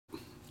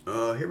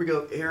Here we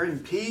go.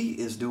 Ehren P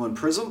is doing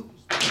Prizm.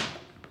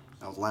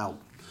 That was loud.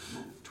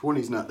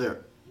 20's not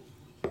there.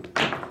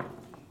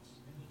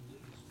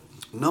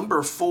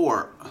 Number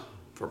 4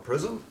 for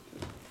Prizm.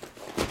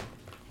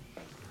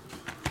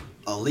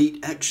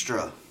 Elite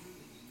Extra.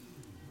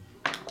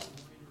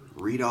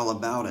 Read all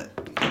about it.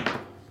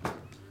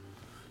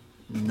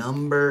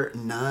 Number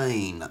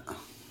 9.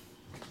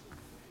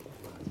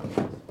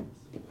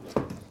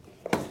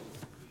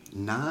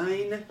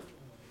 9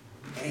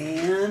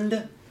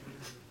 and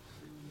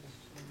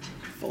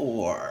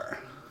 4.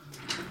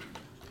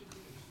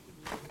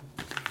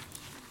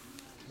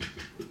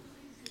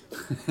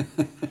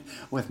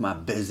 With my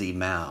busy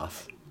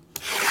mouth.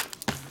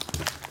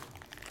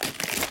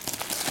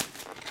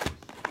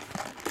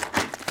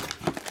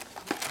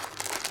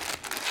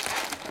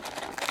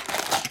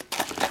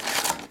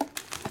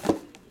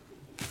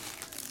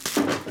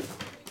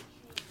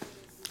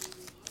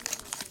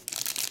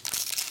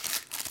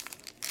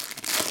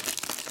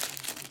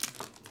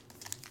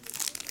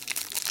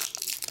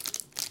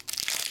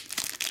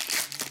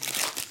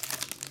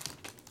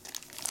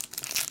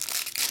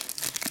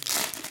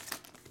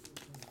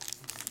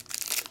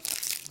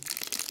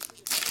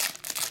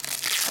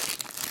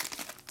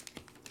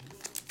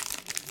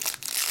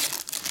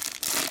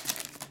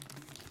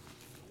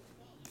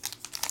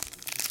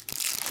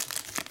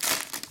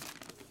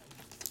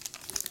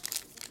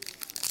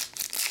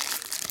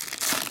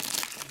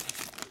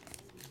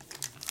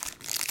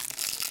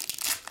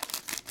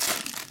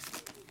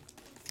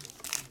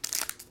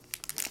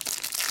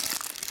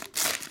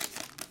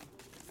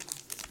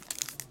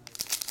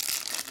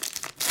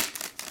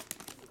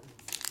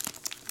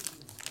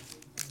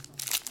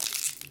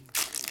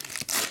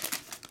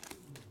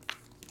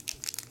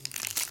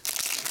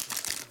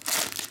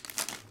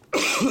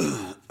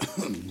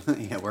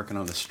 Yeah, working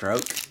on the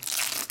stroke.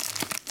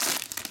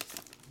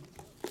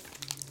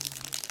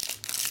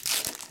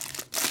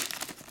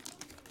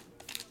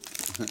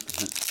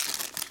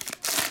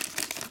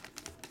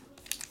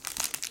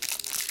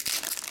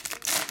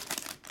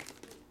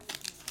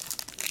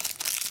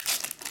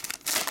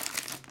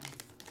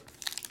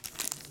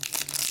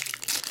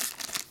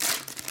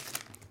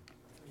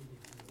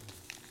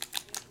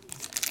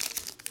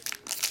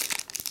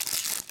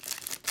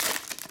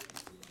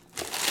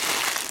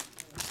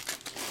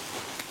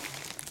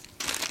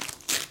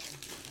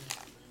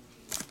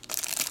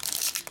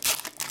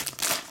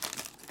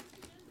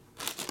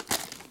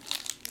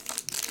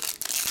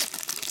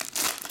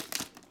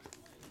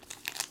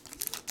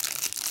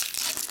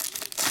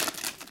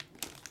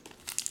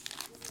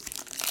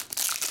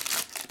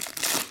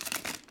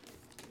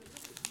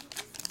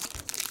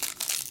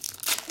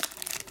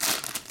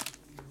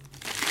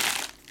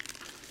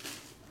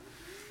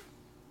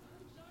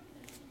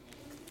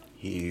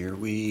 Here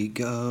we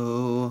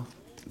go.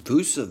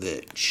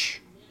 Vucevic,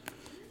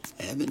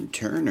 Evan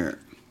Turner,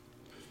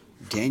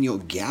 Daniel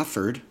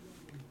Gafford,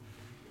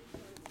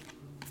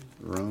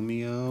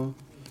 Romeo,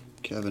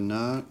 Kevin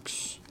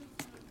Knox,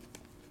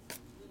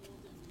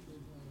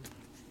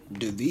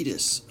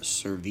 Davidas,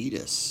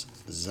 Servetus,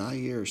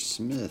 Zaire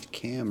Smith,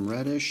 Cam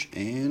Reddish,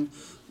 and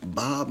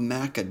Bob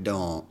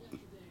McAdoo.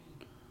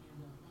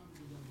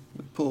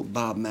 We pulled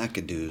Bob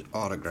McAdoo's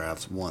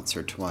autographs once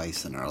or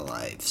twice in our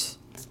lives.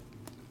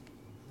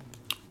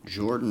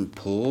 Jordan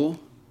Poole,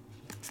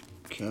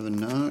 Kevin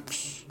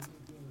Knox,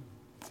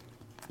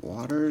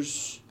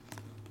 Waters,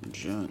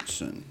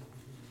 Johnson.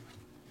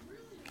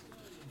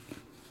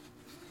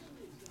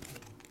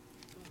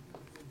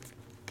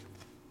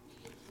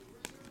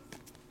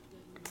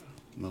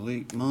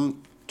 Malik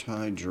Monk,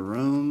 Ty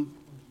Jerome,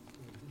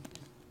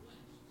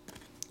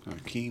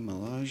 Hakeem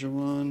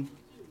Olajuwon,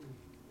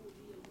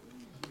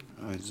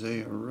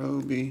 Isaiah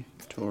Roby,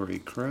 Torrey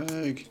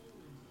Craig,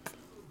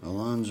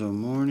 Alonzo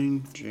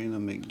Mourning,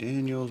 Jalen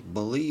McDaniels,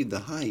 Believe the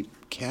Hype,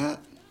 Cat,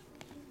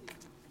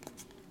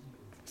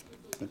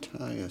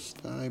 Matthias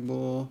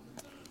Thybulle,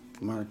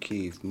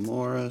 Markieff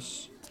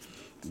Morris,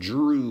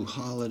 Drew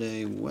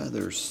Holiday,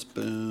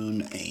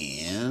 Weatherspoon,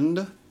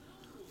 and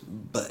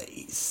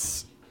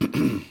Base.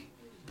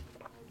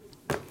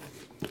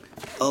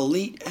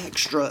 Elite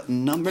Extra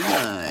number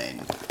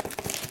 9.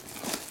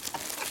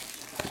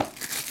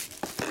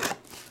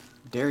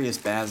 Darius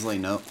Bazley,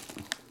 nope.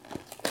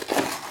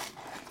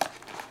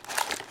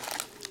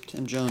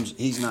 Tim Jones,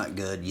 he's not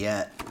good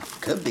yet.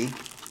 Could be.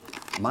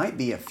 Might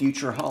be a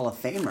future Hall of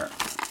Famer.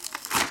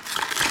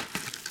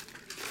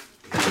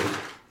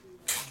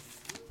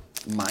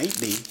 Might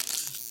be.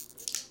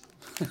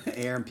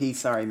 Ehren P,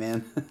 sorry,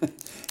 man.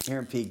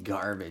 Ehren P,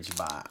 garbage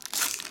box.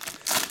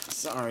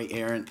 Sorry,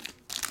 Ehren.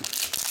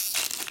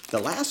 The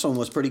last one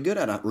was pretty good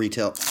at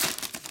retail.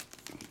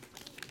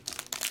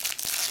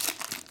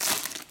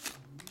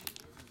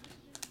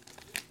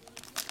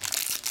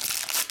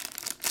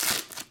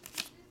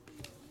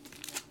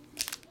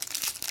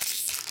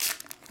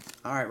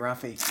 All right,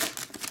 Rafi.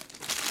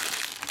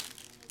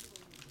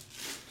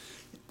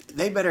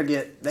 They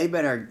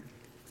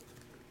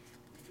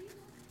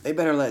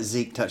better let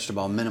Zeke touch the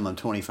ball minimum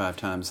 25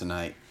 times a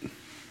night.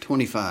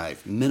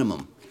 25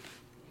 minimum.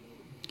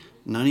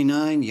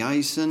 99,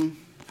 Yison.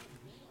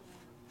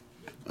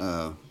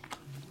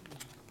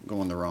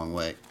 Going the wrong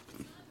way.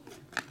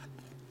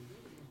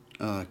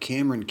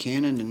 Cameron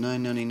Cannon to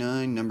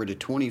 999. Number to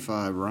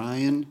 25,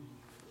 Ryan.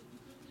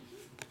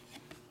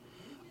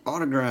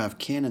 Autograph,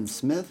 Cannon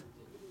Smith.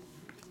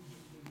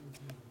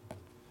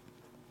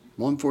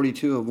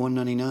 142 of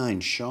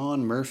 199,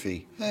 Sean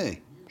Murphy.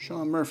 Hey,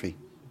 Sean Murphy.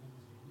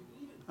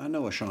 I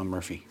know a Sean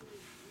Murphy.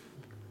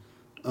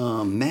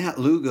 Matt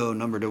Lugo,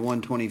 number to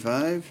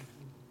 125.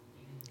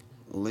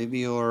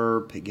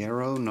 Levior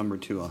Peguero, number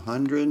to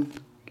 100.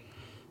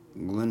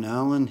 Glenn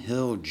Allen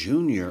Hill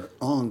Jr.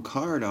 on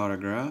card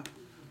autograph.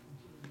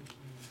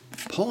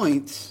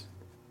 Points,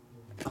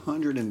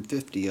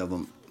 150 of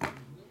them.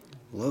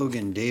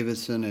 Logan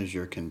Davison as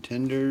your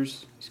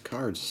contenders. These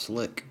cards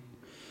slick.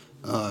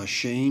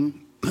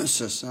 Shane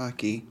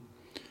Sasaki.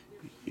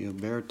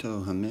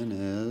 Gilberto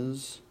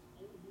Jimenez.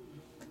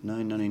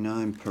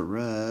 999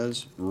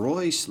 Perez.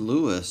 Royce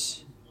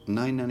Lewis.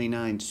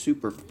 999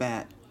 super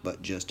fat,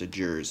 but just a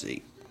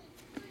jersey.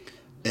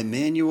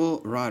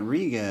 Emmanuel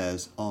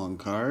Rodriguez on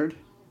card.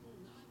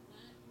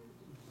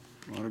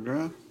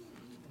 Autograph.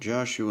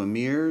 Joshua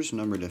Mears,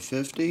 number to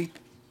 50.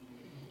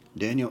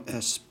 Daniel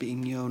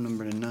Espino,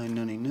 number to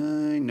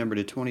 999. Number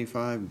to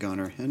 25,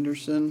 Gunnar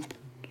Henderson.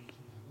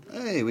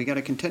 Hey, we got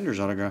a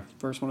Contenders autograph.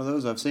 First one of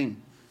those I've seen.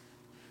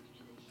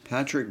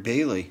 Patrick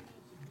Bailey.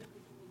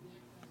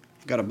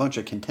 Got a bunch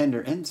of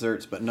Contender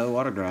inserts, but no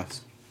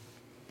autographs.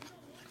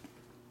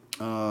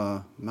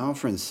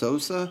 Malfred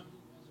Sosa.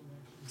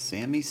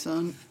 Sammy's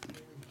son.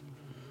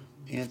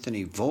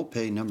 Anthony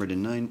Volpe, number to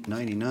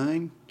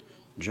 999.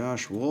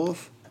 Josh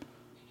Wolf.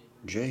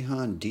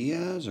 Jahan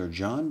Diaz or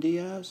John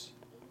Diaz.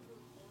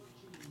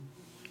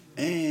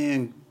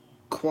 And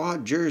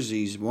quad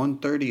jerseys,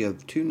 130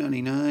 of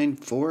 299,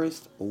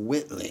 Forrest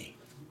Whitley.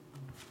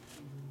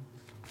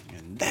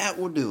 And that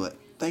will do it.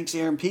 Thanks,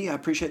 Aaron P. I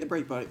appreciate the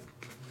break, buddy.